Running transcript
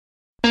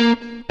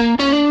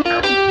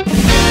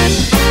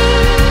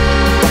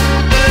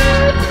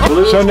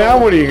So now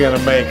what are you going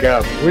to make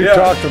up? We've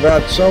talked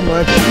about so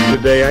much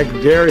today, I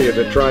dare you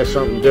to try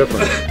something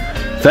different.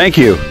 Thank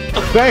you.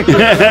 Thank you.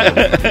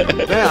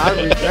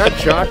 That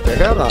shocked the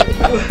head out of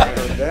me.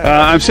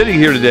 I'm sitting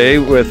here today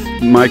with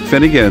Mike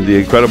Finnigan, the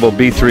incredible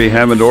B3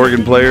 Hammond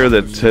organ player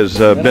that has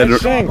been...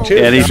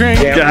 And he's,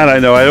 God, I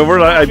know.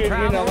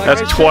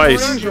 That's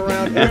twice.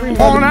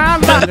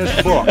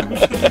 This book.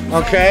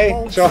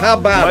 Okay, so how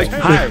about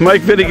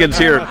Mike Finnigan's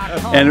here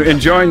and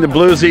enjoying the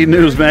Bluesy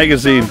News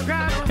magazine.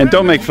 And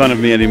don't make fun of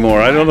me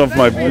anymore. I don't know if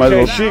my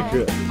little... she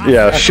could.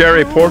 Yeah,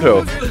 Sherry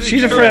Porto.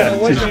 She's a friend. I don't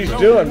know what she's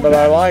doing, but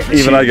I like it.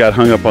 Even I got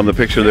hung up on the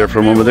picture there for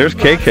a moment. There's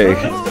KK.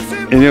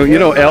 And you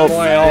know,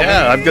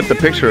 yeah, I've got the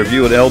picture of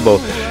you and Elbow.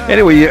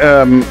 Anyway,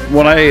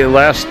 when I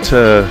last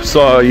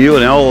saw you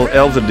and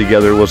Elvin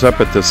together was up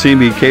at the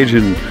Simi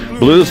Cajun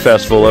Blues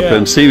Festival up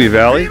in Simi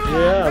Valley.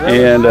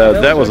 Yeah,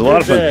 that was a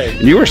lot of fun.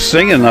 And you were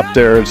singing up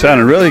there. It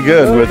sounded really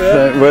good with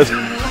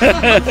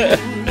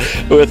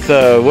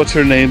what's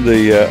her name?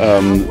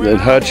 The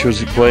Hutch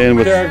was playing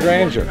with Cher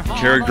Granger.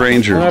 Cher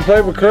Granger. And I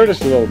played with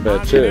Curtis a little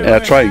bit too.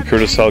 That's right,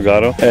 Curtis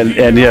Salgado.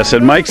 And yes,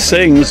 and Mike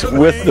sings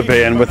with the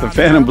band, with the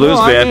Phantom Blues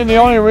Band. I mean, the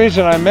only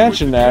reason I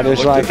mention that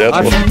is I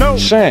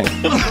sing.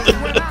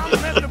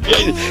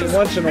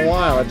 Once in a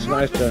while, it's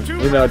nice to,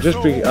 just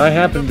be. I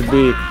happen to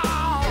be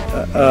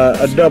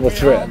a double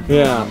threat.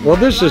 Yeah. Well,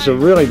 this is a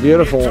really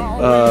beautiful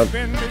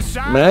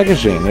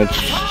magazine. It's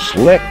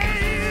slick.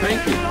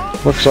 Thank you.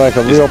 Looks like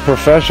a real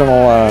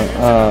professional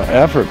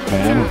effort,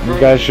 man. You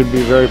guys should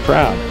be very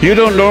proud. You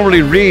don't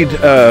normally read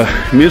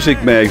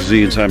music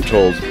magazines, I'm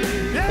told.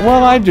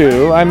 Well, I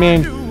do. I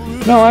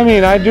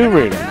do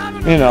read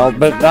them,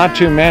 but not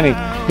too many.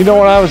 When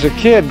I was a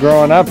kid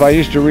growing up, I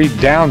used to read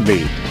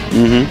Downbeat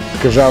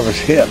because I was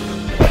hip.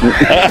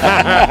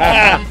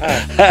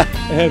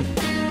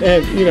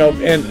 and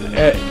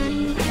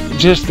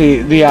just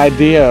the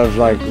idea of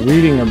like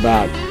reading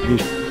about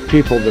these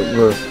people that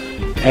were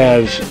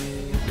as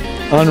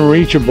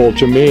unreachable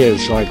to me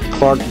as like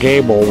Clark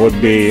Gable would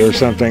be or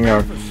something,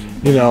 or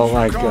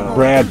like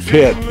Brad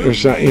Pitt or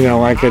something,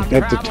 like at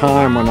the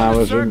time when I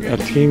was a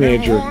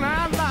teenager.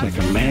 It's like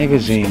a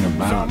magazine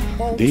about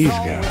these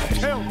guys.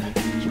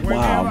 It's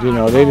wild.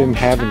 They didn't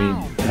have any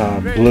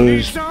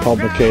blues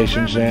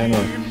publications then,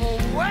 or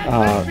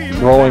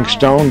Rolling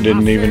Stone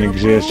didn't even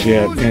exist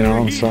yet,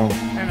 so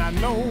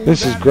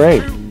this is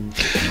great.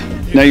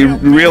 Now you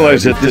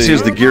realize that this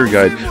is the gear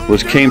guide,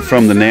 came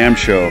from the NAMM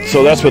show.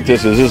 So that's what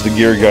this is. This is the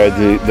gear guide.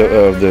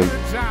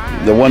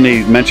 The one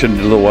he mentioned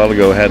a little while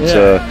ago had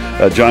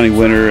Johnny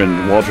Winter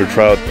and Walter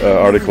Trout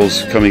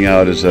articles coming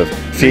out as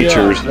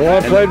features. Yeah.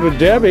 Well, I played with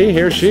Debbie.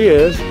 Here she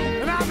is.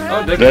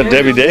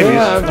 Debbie Davies.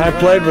 Yeah, I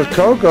played with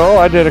Coco.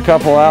 I did a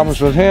couple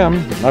albums with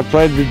him. I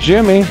played with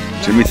Jimmy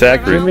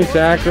Thackeray.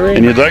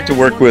 And you'd like to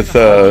work with...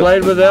 I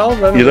played with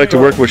Elvin. You'd like to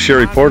work with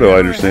Sherry Porto, I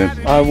understand.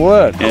 I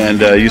would. And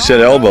you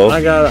said Elbow.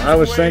 I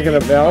was thinking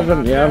of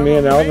Elvin. Yeah, me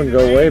and Elvin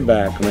go way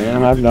back,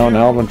 man. I've known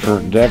Elvin for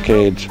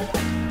decades.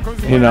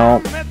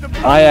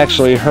 I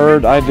actually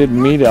I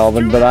didn't meet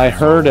Elvin, but I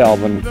heard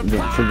Elvin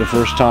for the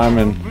first time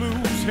in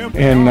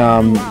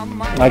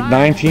like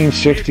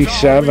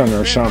 1967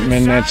 or something,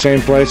 in that same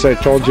place I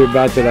told you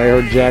about that I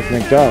heard Jack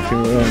McDuff.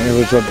 It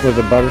was with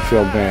the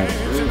Butterfield Band.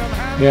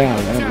 Yeah,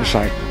 that was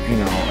like,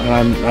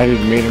 and I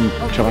didn't meet him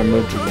until I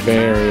moved to the Bay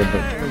Area,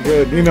 but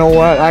good. You know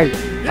what? I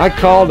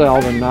called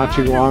Elvin not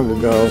too long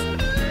ago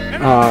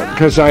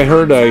because I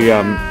heard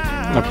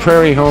a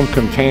Prairie Home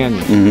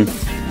Companion.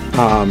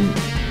 And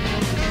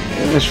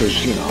this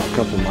was, a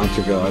couple months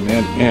ago,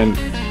 and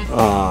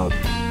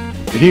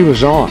he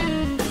was on.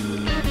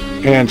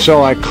 And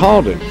so I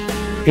called him.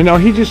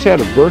 He just had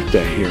a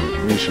birthday here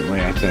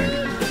recently, I think.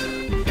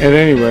 At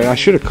any rate, I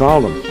should have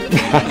called him.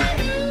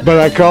 But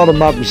I called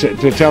him up and said,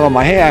 to tell him,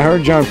 hey, I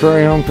heard you on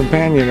Prairie Home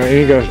Companion. And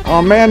he goes,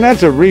 oh, man,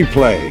 that's a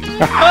replay.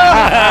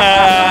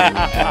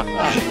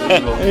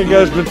 And he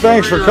goes, but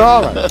thanks for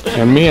calling.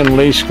 And me and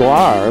Lee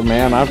Sklar,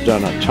 man, I've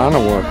done a ton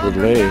of work with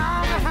Lee.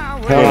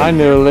 Hell, I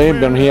knew Lee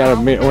when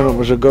it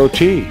was a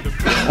goatee.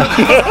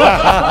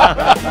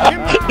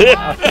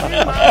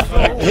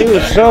 He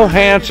was so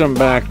handsome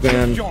back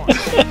then.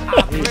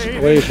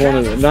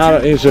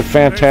 He's a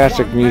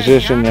fantastic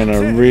musician and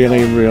a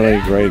really, really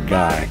great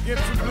guy.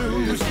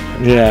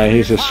 Yeah,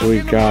 he's a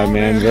sweet guy,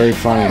 man. Very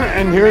funny.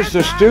 And here's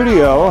the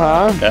studio,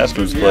 huh?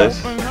 Aspen's place.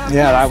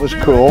 Yeah, that was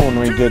cool when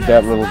we did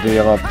that little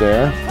deal up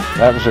there.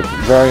 That was a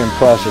very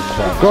impressive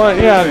place.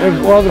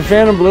 Well, the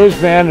Phantom Blues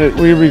Band,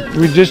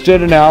 we just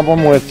did an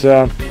album with,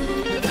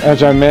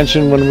 as I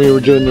mentioned when we were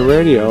doing the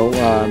radio.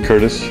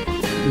 Curtis.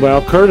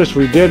 Well, Curtis,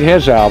 we did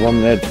his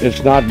album.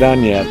 It's not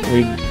done yet.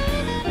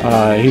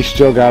 He's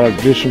still got to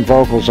do some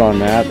vocals on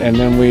that. And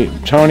then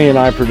Tony and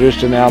I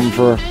produced an album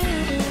for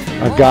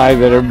a guy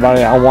that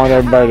I want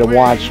everybody to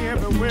watch,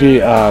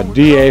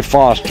 D.A.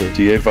 Foster.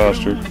 D.A.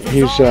 Foster.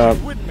 He's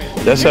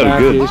that sounded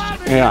good.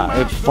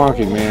 Yeah, it's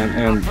funky, man.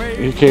 And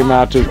he came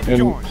out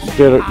and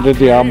did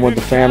the album with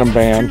the Phantom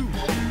Band,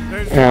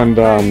 and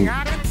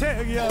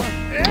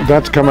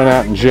that's coming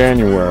out in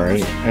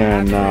January,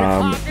 and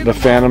the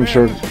Phantoms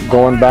are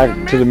going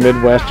back to the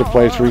Midwest to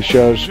play 3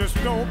 shows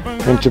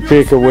in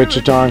Topeka,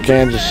 Wichita, and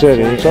Kansas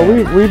City. So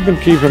we've been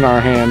keeping our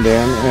hand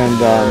in,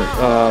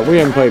 and we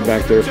haven't played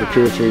back there for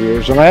 2 or 3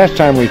 years. The last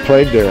time we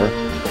played there,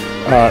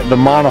 the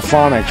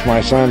Monophonics,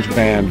 my son's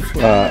band,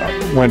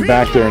 went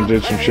back there and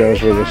did some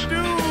shows with us,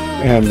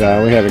 and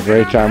we had a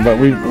great time. But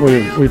we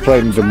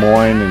played in Des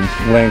Moines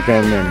and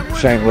Lincoln and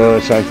St.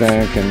 Louis, I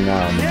think, and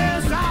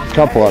a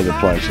couple other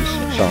places.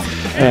 So,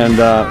 and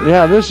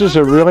yeah, this is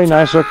a really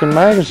nice looking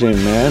magazine,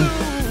 man.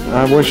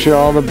 I wish you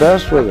all the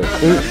best with it.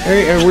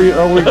 Hey,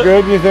 are we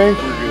good, you think?